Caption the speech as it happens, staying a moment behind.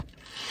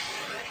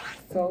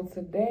So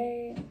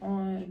today,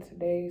 on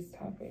today's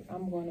topic,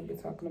 I'm going to be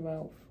talking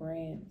about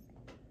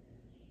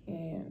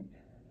and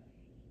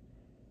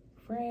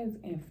friends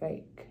and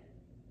fake.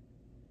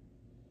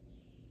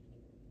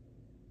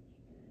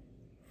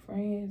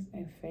 Friends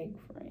and fake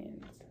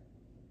friends.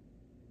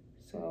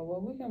 So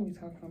what we're going to be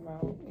talking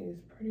about is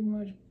pretty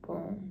much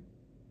boom.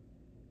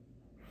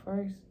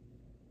 First,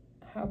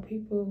 how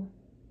people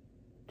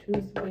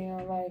choose to be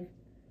in life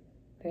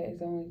that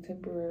is only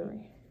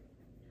temporary.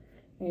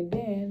 And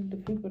then the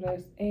people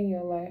that's in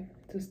your life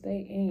to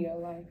stay in your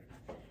life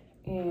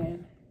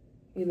and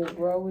either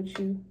grow with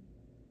you,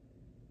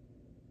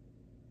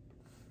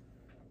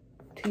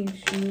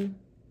 teach you,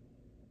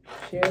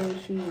 share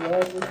with you,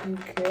 love with you,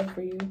 care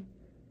for you,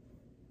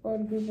 or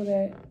the people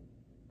that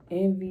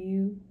envy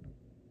you,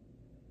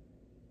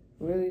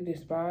 really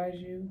despise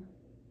you,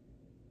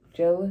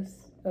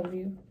 jealous of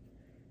you.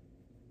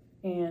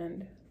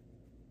 And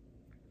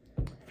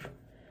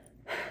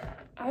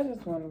I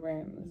just want to bring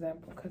an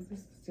example because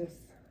this is just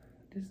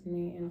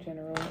me in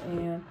general,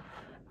 and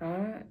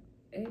I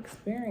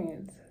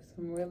experienced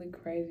some really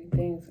crazy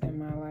things in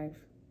my life,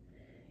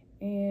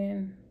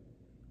 and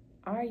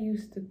I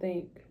used to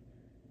think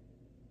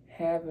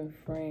having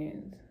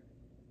friends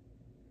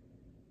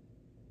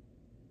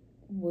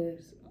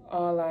was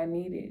all I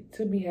needed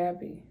to be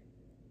happy,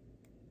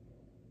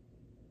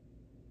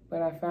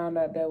 but I found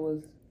out that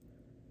was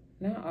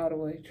not all the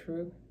way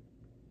true.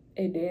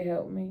 It did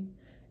help me,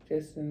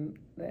 just in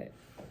that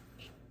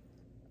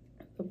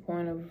the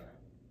point of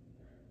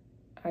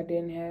I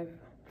didn't have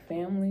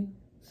family,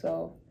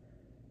 so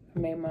I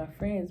made my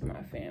friends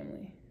my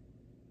family.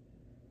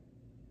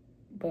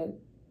 But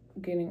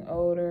getting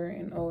older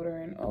and older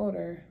and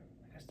older,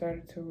 I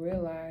started to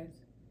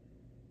realize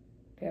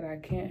that I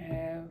can't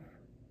have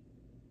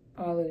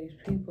all of these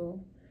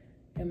people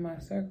in my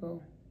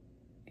circle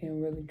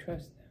and really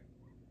trust them.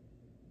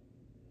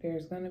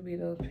 There's going to be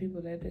those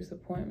people that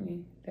disappoint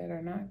me, that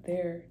are not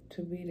there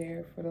to be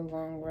there for the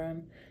long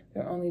run.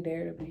 They're only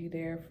there to be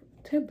there for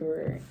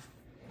temporary.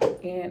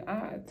 And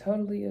I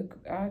totally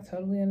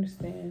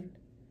understand.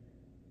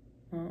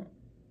 And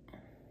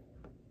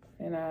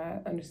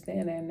I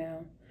understand that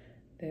now,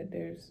 that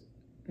there's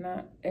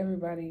not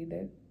everybody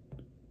that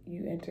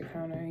you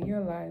encounter in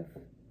your life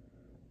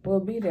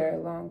will be there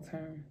long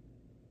term.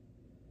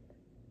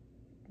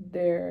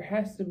 There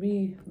has to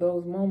be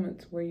those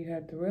moments where you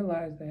have to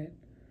realize that,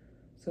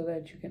 so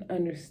that you can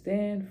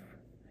understand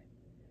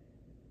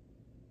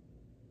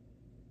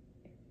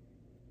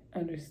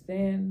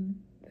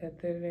that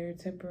they're there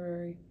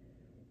temporary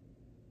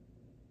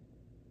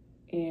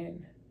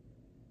and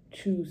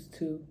choose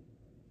to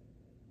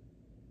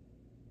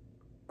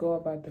go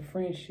about the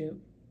friendship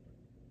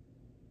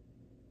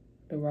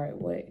the right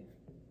way.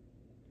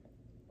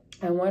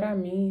 And what I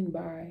mean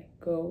by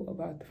go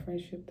about the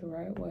friendship the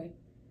right way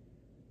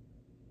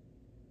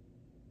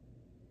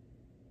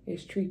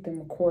is treating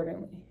them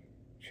accordingly.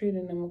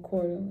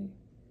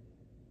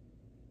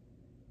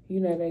 You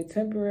know, they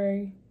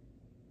temporary.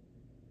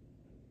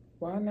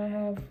 Why not,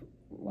 I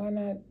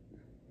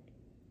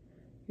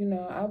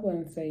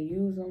wouldn't say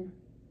use them,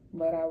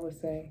 but I would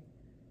say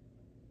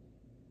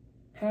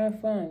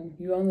have fun.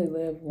 You only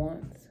live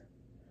once.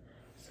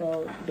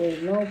 So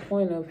there's no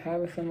point of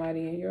having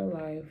somebody in your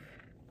life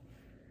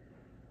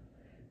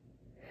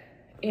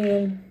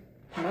and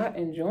not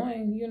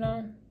enjoying,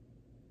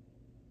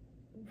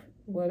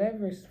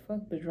 whatever,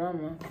 fuck the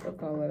drama,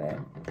 fuck all of that.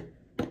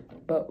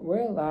 But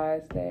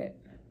realize that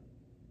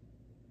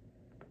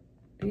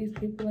these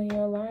people in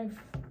your life,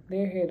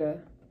 they're here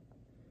to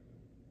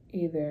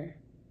either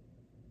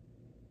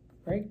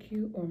break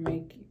you or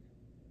make you.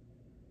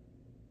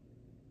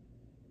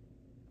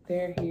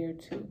 They're here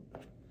to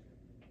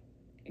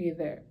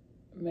either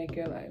make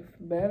your life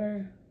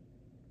better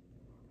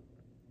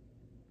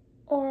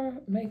or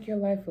make your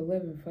life a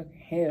living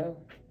fucking hell.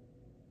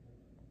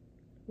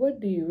 What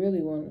do you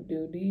really want to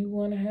do? Do you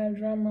want to have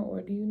drama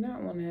or do you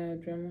not want to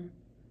have drama?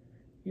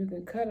 You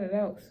can cut it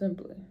out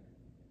simply.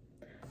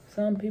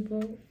 Some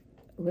people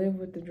live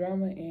with the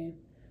drama, and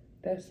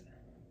that's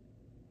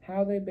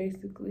how they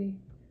basically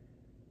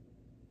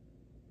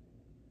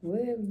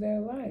live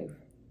their life.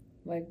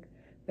 Like,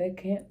 they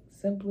can't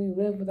simply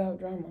live without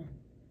drama.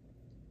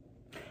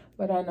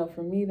 But I know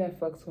for me, that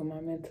fucks with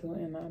my mental,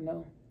 and I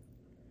know,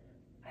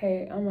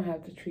 hey, I'm going to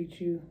have to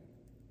treat you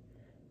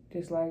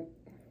just like,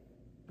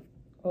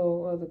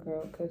 other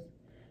girl, because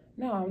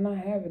no, I'm not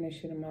having this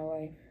shit in my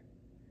life.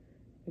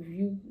 If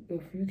you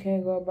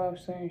can't go about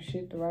certain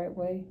shit the right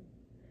way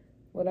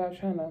without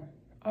trying to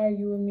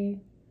argue with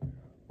me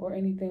or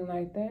anything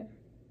like that,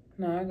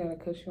 no, I gotta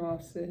cut you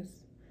off,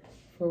 sis.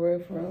 For real,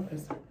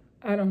 because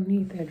I don't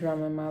need that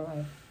drama in my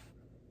life.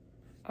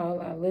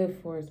 All I live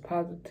for is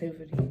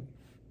positivity.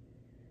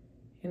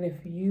 And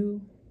if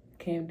you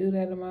can't do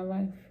that in my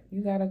life,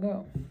 you gotta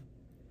go.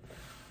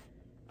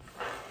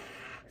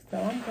 So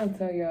I'm gonna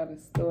tell y'all the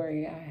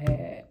story I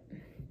had.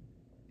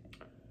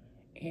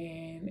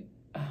 And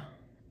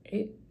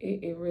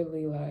it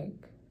really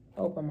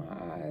opened my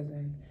eyes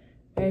and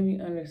made me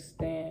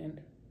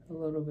understand a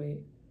little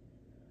bit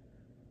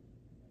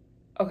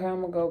Okay,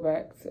 I'm gonna go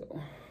back to,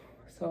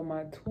 so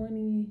my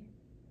 22nd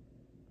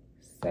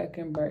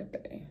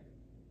birthday,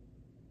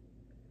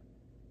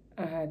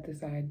 I had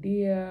this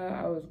idea.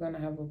 I was gonna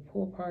have a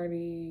pool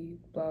party,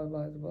 blah,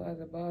 blah, blah,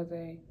 blah, blah,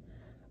 blah.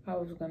 I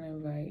was gonna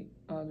invite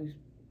all these,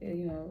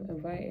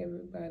 invite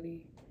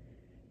everybody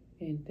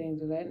and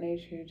things of that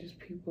nature, just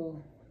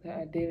people that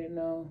I didn't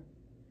know,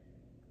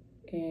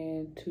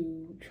 and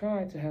to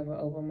try to have an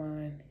open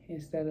mind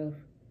instead of,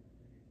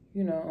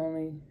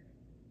 only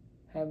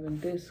having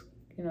this,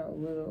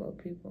 little of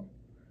people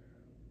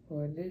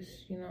or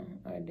this,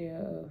 idea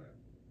of,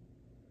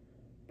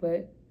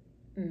 but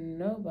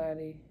not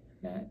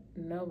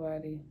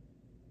nobody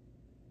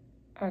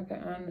I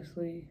can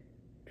honestly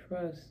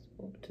trust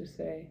to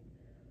say,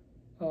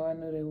 oh, I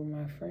knew they were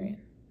my friend.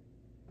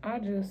 I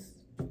just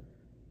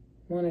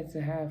wanted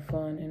to have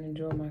fun and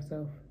enjoy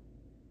myself.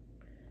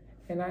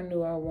 And I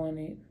knew I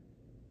wanted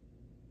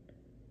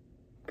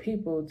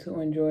people to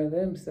enjoy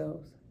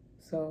themselves.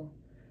 So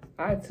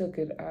I took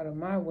it out of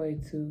my way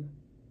to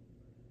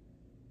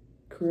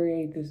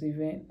create this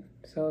event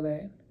so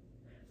that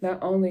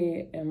not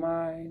only am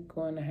I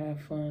going to have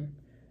fun,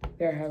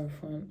 they're having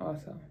fun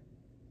also.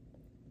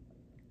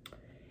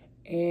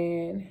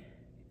 And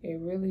it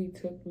really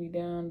took me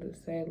down to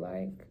say,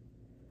 like,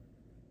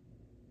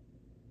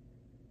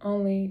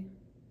 only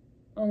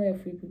a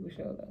few people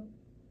showed up.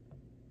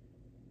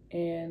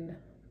 And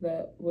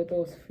with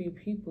those few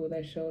people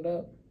that showed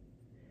up,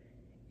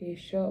 it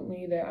showed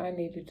me that I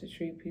needed to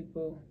treat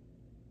people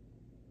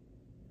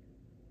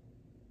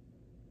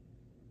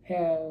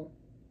how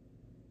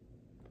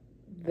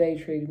they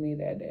treated me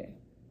that day.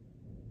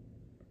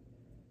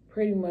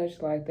 Pretty much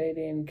like they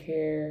didn't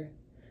care.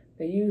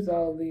 They used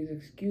all of these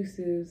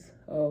excuses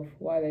of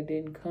why they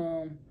didn't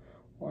come,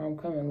 or I'm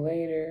coming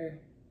later,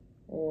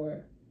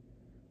 or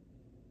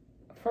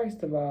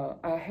first of all,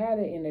 I had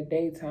it in the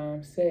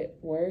daytime set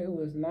where it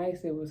was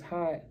nice, it was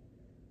hot.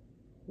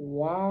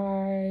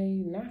 Why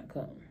not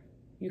come?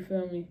 You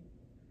feel me?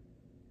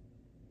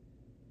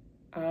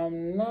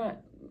 I'm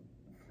not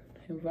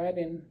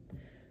inviting,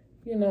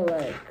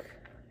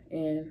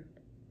 and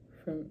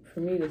for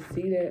me to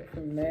see that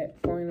from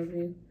that point of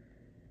view,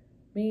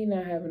 me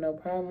not having no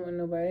problem with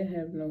nobody, I didn't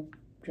have no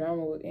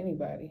drama with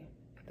anybody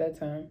at that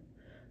time.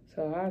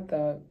 So I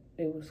thought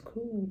it was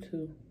cool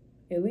to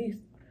at least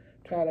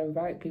try to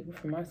invite people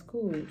from my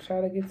school, try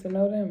to get to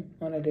know them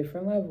on a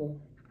different level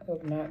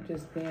of not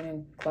just being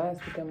in class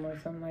with them or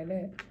something like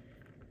that.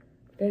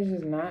 That's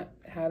just not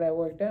how that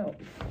worked out.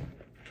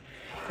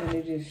 And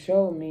it just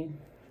showed me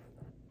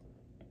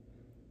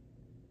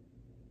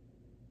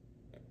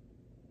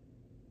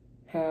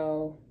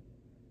how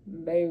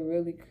they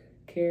really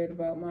cared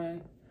about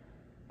my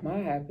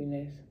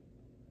happiness.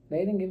 They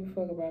didn't give a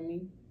fuck about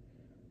me.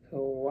 So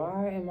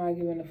why am I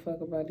giving a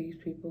fuck about these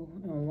people?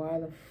 And why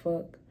the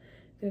fuck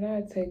did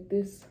I take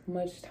this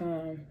much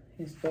time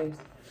and space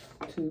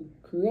to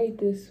create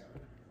this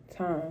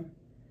time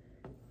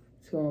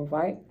to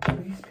invite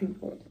these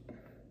people,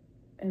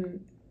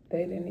 and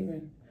they didn't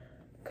even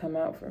come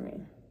out for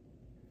me?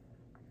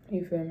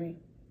 You feel me?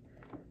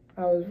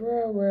 I was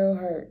real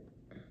hurt.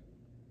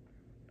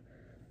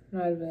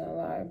 Not even gonna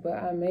lie, but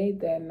I made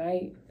that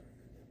night,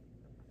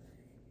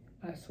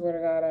 I swear to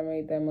God, I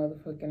made that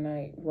motherfucking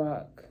night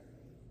rock.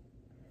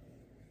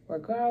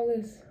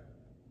 Regardless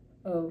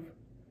of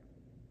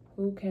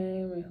who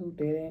came and who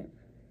didn't,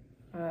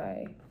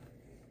 I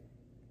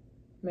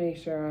made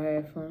sure I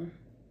had fun.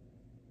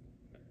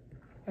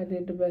 I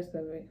did the best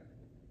of it.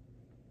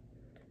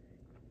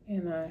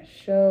 And I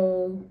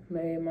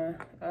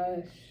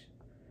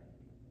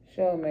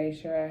made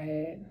sure I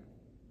had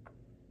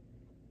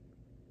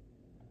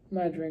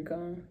my drink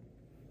on,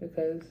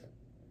 because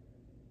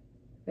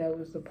that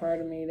was the part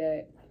of me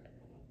that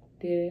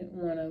didn't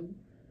want to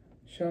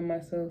show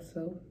myself.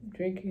 So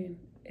drinking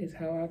is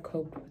how I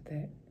coped with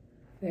that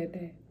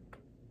day.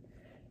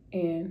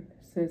 And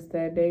since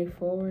that day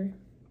forward,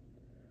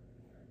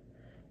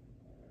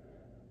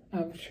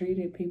 I've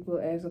treated people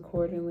as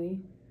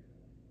accordingly,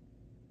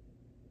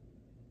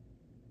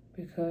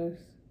 because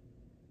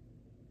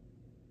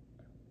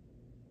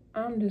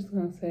I'm just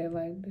gonna say it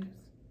like this.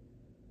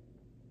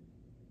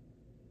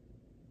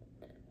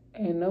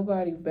 Ain't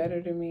nobody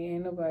better than me,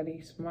 ain't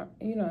nobody smart,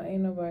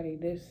 ain't nobody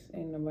this,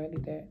 ain't nobody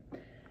that.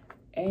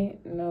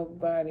 Ain't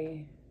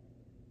nobody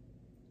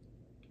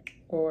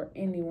or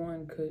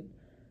anyone could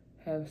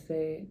have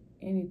said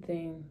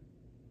anything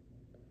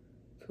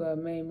to have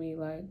made me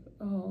like,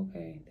 oh,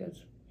 okay,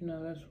 that's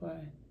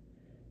why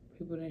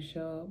people didn't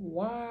show up.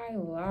 Why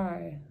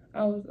lie?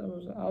 I was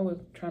always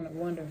trying to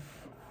wonder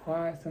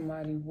why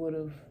somebody would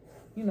have,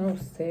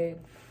 said,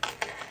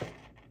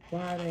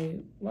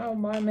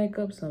 why make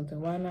up something?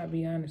 Why not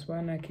be honest?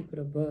 Why not keep it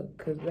a buck?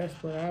 Because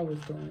that's what I was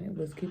doing. It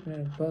was keeping it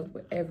a buck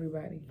with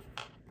everybody.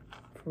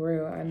 For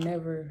real, I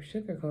never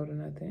sugarcoated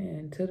nothing.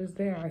 And to this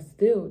day, I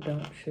still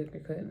don't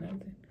sugarcoat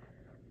nothing.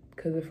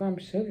 Because if I'm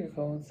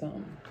sugarcoating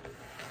something,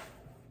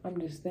 I'm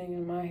just thinking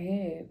in my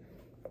head,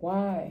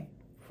 why?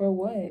 For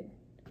what?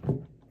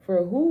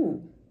 For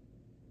who?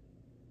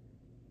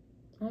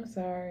 I'm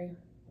sorry.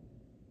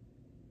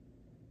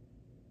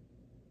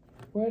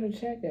 Where the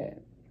check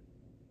at?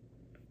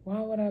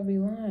 Why would I be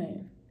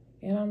lying?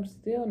 And I'm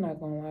still not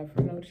gonna lie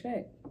for no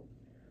check.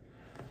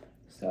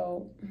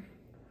 So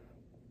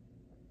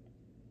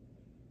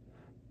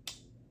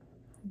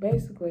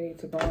basically,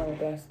 to go on with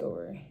that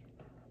story,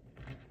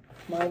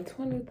 my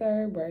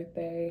 23rd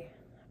birthday,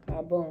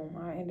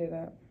 I ended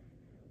up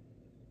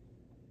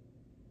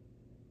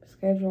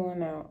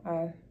scheduling out.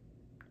 I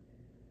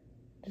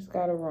just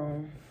got a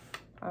room.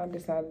 I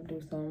decided to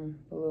do something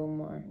a little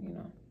more,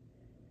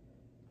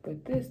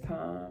 But this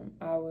time,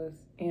 I was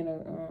in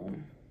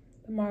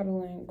the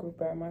modeling group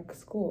at my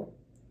school,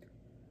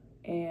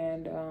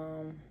 and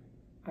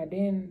I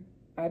didn't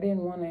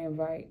want to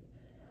invite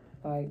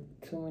like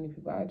too many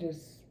people. I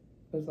just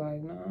was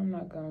like, no, I'm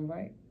not gonna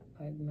invite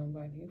like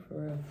nobody for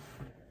real.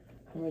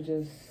 I'm gonna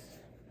just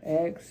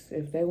ask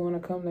if they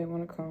want to come, they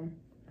want to come.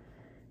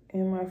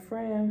 And my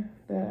friend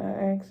that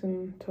I asked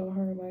and told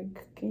her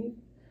like, can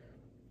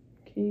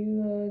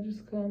you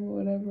just come or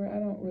whatever? I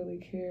don't really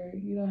care.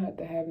 You don't have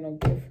to have no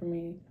gift for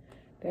me.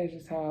 That's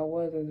just how I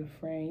was as a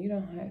friend. You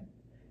don't have.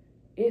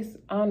 It's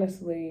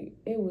honestly,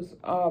 it was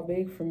all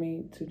big for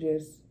me to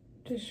just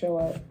show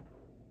up.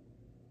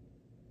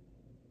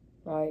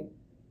 Like,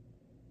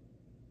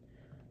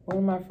 one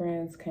of my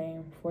friends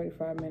came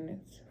 45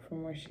 minutes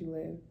from where she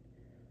lived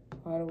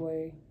all the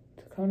way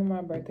to come to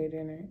my birthday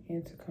dinner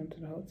and to come to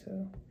the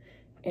hotel.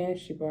 And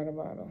she brought a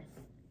bottle.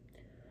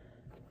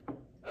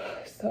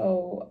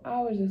 So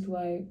I was just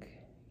like,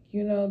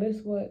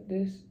 this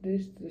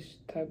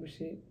type of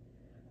shit.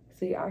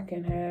 See,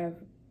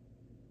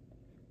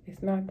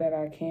 it's not that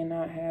I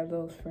cannot have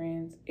those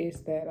friends.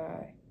 It's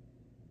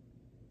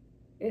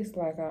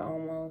like I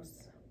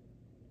almost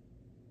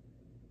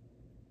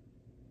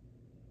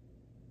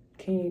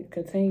can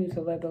continue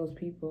to let those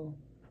people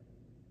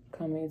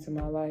come into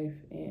my life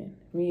and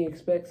me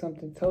expect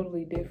something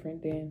totally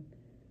different than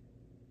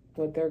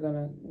what they're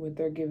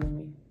giving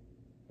me.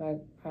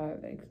 Like,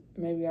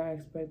 maybe I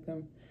expect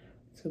them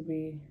to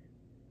be,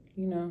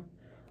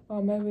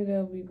 maybe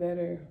there'll be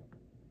better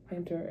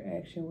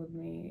interaction with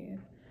me,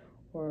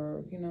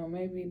 or,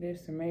 maybe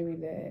this or maybe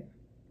that.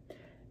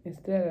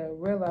 Instead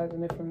of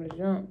realizing it from the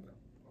jump,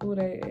 who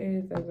they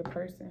is as a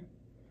person,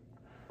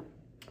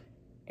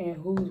 and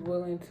who's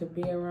willing to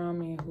be around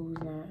me and who's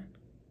not.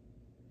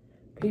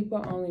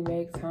 People only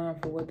make time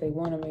for what they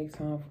want to make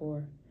time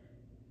for.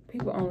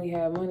 People only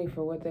have money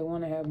for what they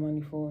want to have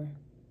money for.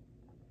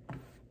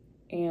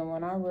 And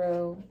when I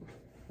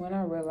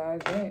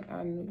realized that,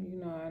 I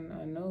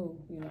know,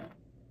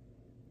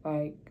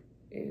 like,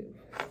 if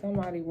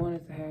somebody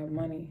wanted to have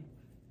money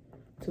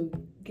to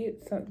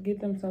get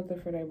them something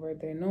for their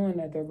birthday, knowing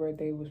that their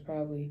birthday was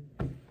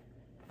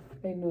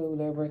they knew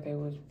their birthday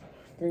was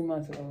 3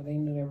 months ago. They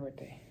knew their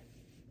birthday.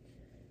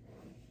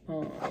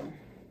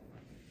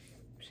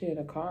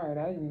 A card.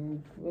 I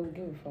didn't really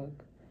give a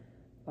fuck.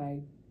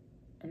 Like,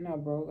 I'm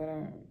not broke.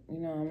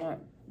 I'm not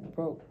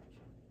broke.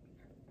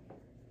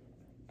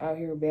 Out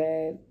here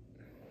bad,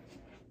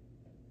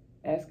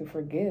 asking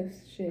for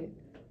gifts. Shit.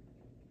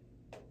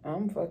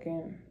 I'm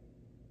fucking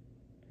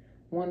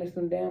wanting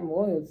some damn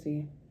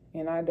loyalty,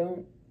 and I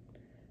don't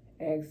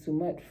ask too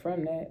much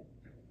from that.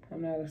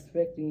 I'm not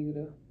expecting you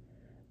to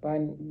buy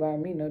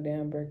me no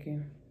damn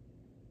Birkin.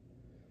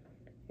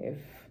 If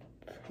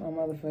a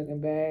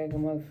motherfucking bag, a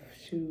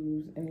motherfucking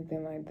shoes,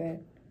 anything like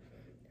that.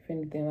 If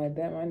anything like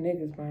that, my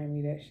niggas buying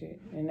me that shit.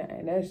 And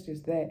that's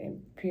just that,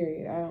 and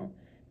period. I don't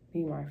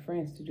need my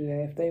friends to do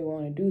that. If they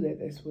want to do that,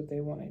 that's what they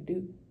want to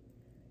do.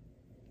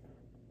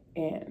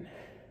 And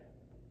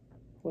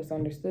what's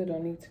understood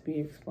don't need to be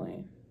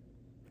explained.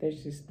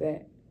 That's just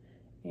that.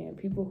 And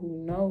people who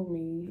know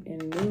me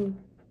and knew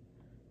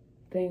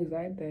things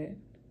like that,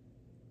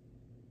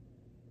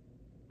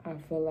 I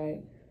feel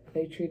like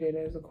they treat it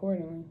as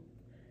accordingly.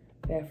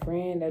 That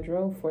friend that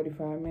drove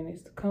 45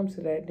 minutes to come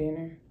to that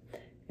dinner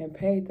and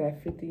paid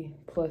that $50+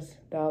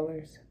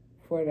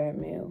 for that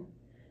meal,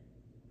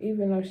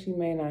 even though she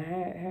may not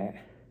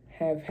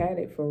have had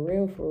it for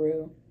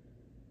real,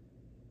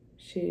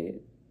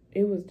 shit,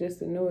 it was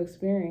just a new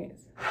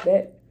experience.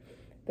 That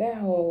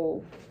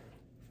whole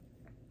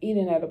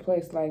eating at a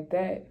place like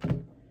that,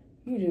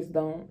 you just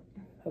don't,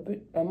 a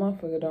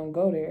motherfucker don't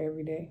go there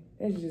every day.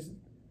 That's just,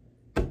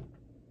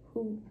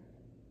 who's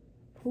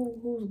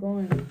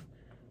going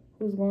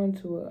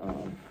to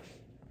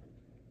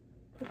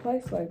a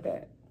place like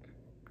that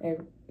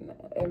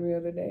every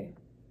other day?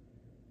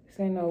 This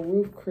ain't no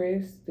Ruth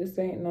Chris. This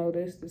ain't no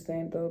this. This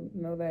ain't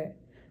no that.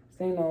 This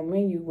ain't no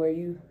menu where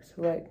you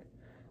select,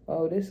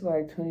 oh, this is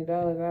like $20.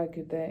 I'll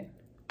get that.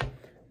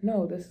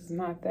 No, this is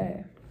not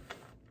that.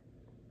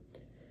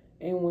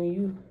 And when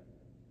you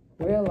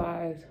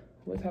realize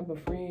what type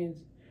of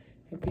friends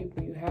and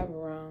people you have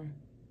around,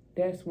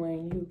 that's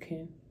when you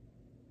can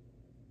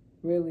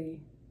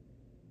really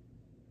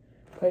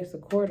place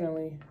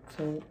accordingly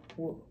to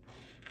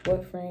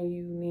what friend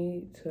you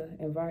need to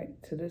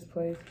invite to this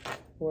place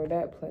or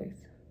that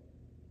place,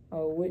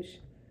 or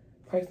which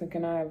person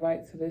can I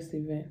invite to this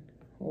event,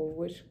 or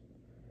which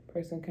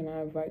person can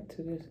I invite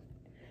to this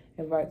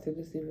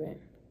event?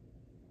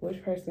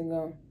 Which person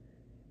gonna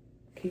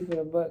keep it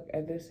a buck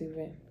at this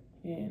event?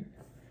 And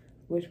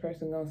which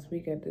person gonna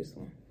speak at this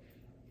one?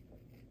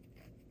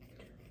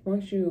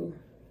 Once you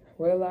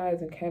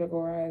realize and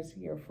categorize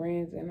your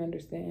friends and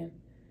understand,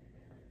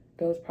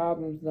 those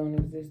problems don't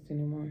exist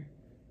anymore.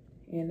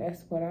 And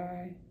that's what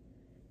I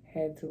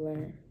had to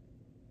learn.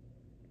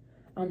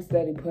 I'm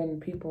steady putting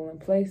people in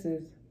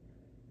places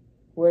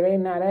where they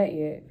not at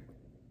yet.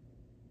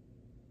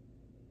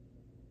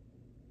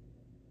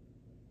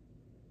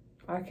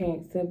 I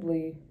can't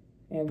simply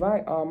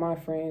invite all my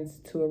friends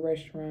to a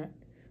restaurant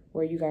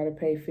where you gotta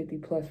pay 50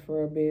 plus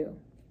for a bill,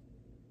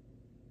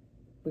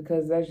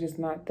 because that's just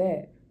not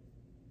that.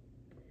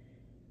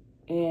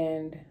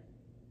 And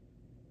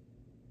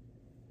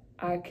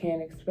I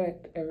can't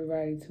expect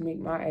everybody to meet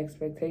my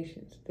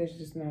expectations. That's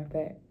just not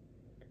that.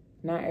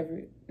 Not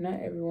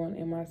everyone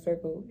in my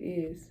circle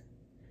is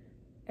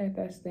at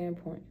that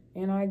standpoint.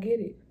 And I get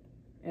it.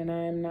 And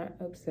I am not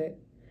upset.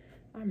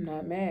 I'm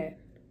not mad.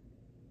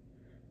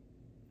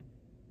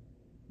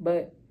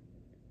 But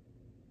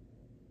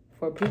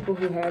for people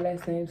who have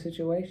that same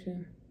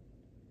situation,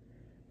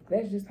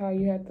 that's just how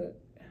you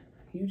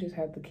just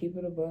have to keep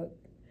it a buck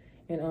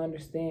and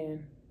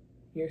understand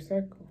your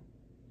circle.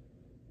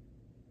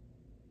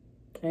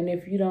 And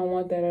if you don't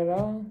want that at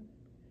all,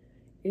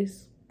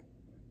 it's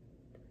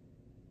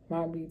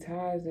might be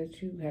ties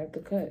that you have to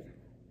cut.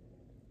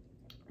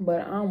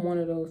 But I'm one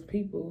of those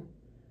people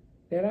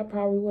that I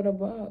probably would have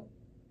bought.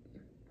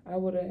 I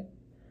would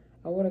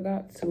have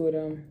got two of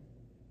them.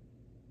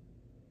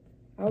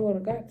 I would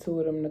have got two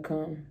of them to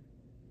come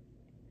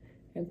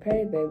and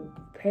paid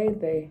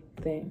they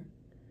thing.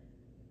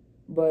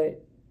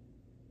 But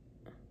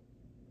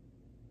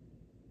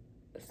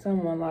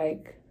someone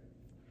like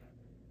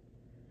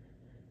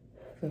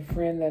the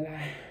friend that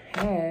I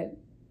had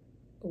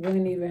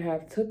wouldn't even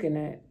have taken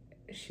that.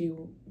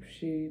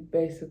 She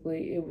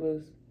basically, it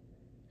was,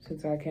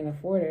 since I can't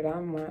afford it,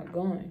 I'm not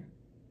going.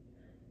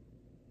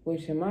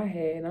 Which in my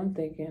head, I'm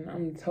thinking,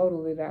 I'm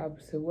totally the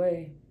opposite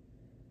way.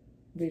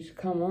 Bitch,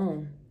 come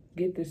on.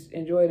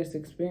 Enjoy this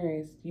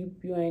experience. You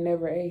ain't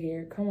never ate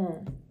here. Come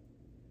on.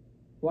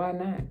 Why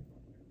not?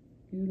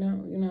 You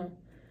know,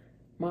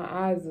 my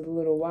eyes is a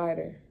little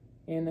wider.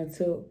 And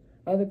until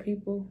other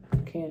people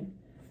can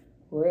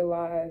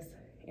realize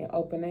and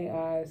open their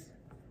eyes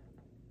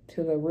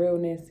to the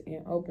realness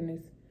and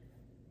openness,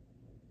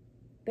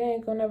 they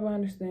ain't gonna never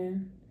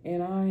understand.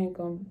 And I ain't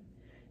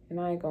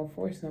gonna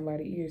force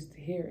nobody's ears to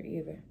hear it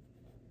either.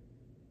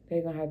 They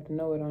gonna have to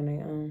know it on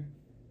their own.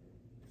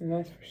 And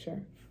that's for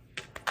sure.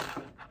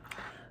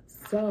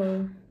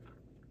 So,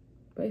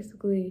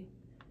 basically,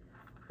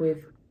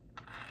 with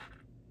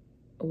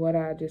what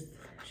I just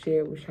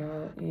shared with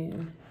y'all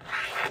and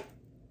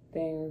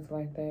things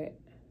like that,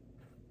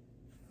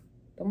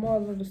 the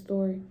moral of the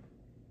story,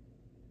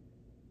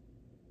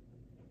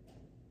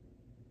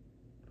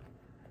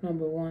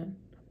 number one,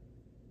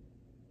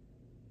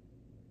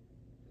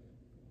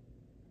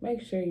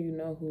 make sure you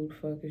know who the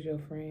fuck is your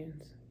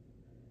friends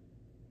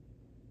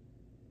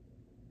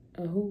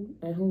and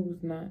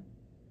who's not.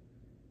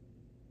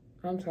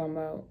 I'm talking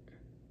about,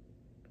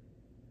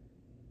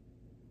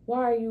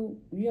 why you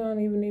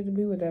don't even need to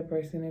be with that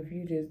person if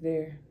you just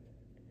there.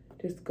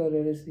 Just go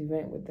to this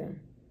event with them.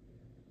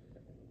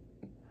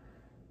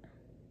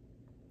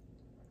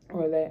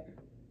 Or that.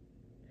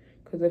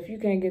 Because if you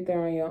can't get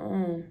there on your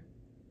own,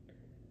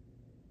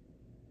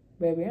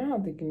 baby, I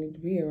don't think you need to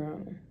be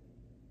around them.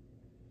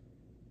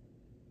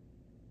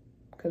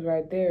 Because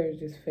right there is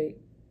just fake.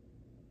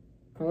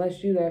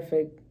 Unless you that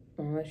fake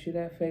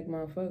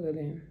motherfucker,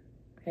 then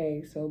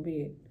hey, so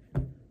be it.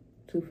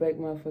 Two fake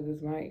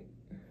motherfuckers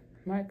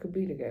could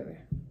be together.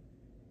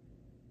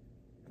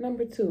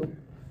 Number two,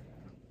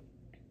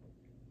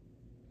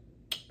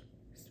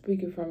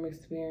 speaking from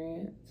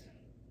experience,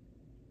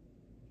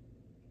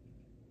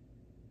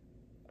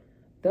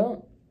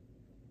 don't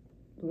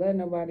let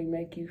nobody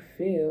make you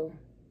feel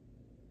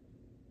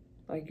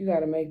like you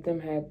gotta make them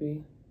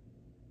happy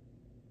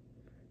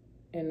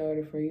in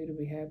order for you to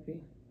be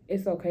happy.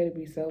 It's okay to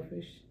be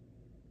selfish.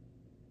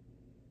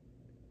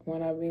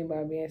 What I mean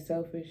by being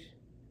selfish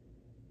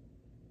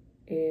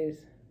is,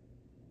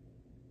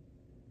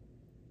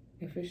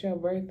 if it's your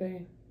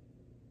birthday,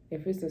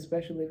 if it's a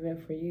special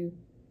event for you,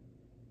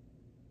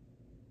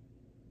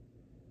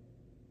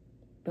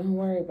 don't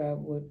worry about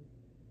what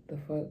the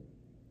fuck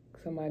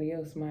somebody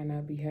else might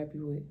not be happy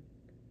with.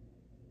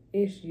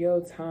 It's your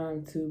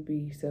time to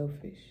be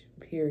selfish,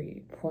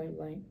 period, point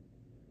blank.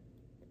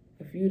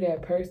 If you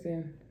that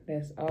person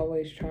that's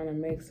always trying to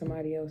make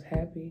somebody else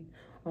happy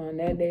on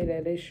that day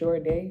that it's your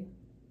day,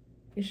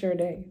 it's your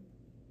day.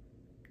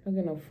 Don't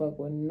give no fuck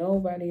what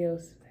nobody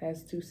else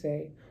has to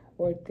say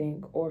or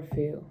think or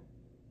feel.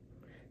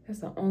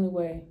 That's the only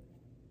way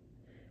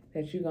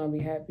that you're going to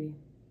be happy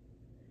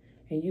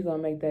and you're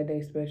going to make that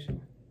day special.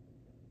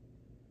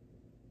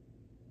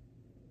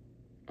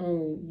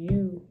 Only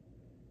you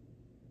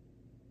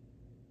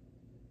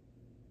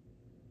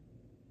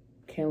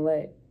can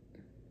let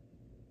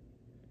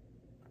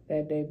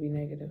that day be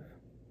negative.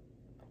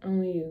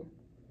 Only you.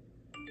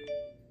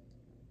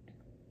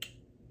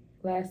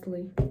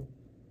 Lastly,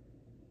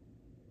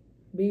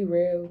 be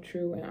real,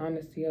 true, and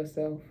honest to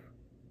yourself.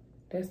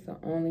 That's the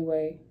only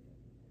way.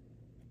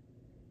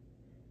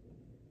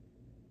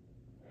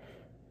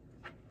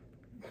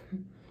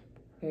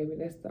 Baby,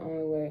 that's the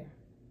only way.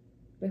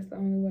 That's the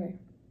only way.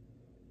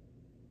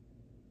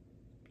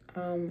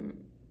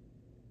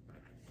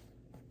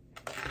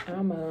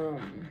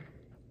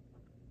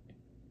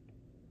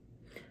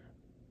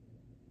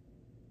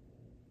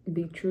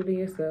 Be true to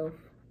yourself.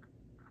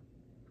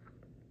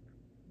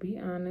 Be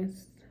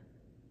honest.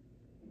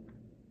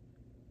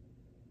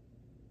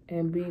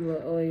 And be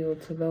loyal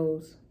to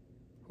those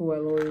who are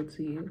loyal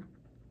to you.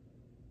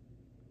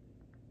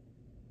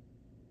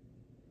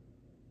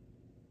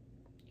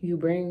 You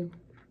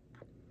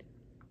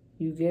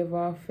give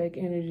off fake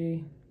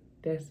energy,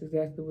 that's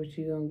exactly what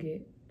you're gonna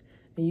get.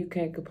 And you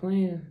can't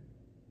complain.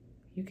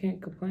 You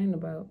can't complain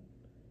about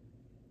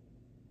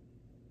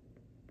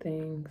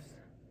things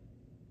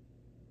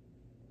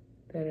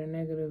that are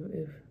negative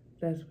if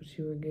that's what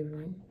you were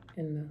giving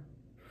in the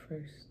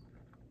first.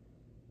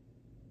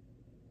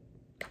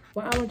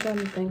 Well, I want y'all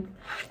to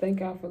thank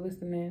y'all for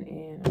listening,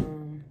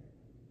 and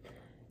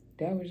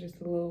that was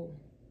just a little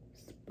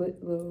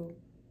split, little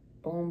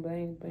boom,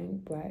 bang, bang,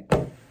 black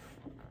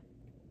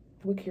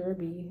with Kira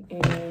B.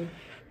 And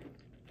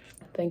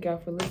thank y'all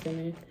for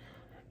listening,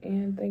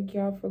 and thank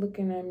y'all for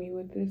looking at me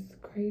with this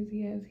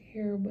crazy ass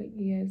hair. But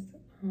yes,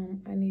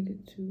 I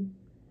needed to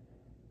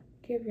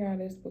give y'all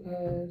this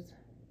because,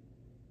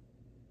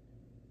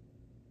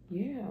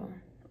 yeah,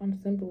 I'm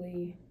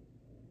simply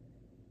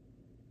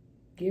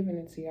giving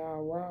it to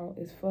y'all raw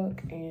as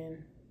fuck,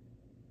 and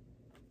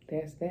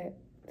that's that.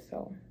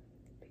 So,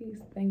 peace.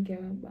 Thank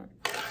y'all.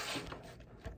 Bye.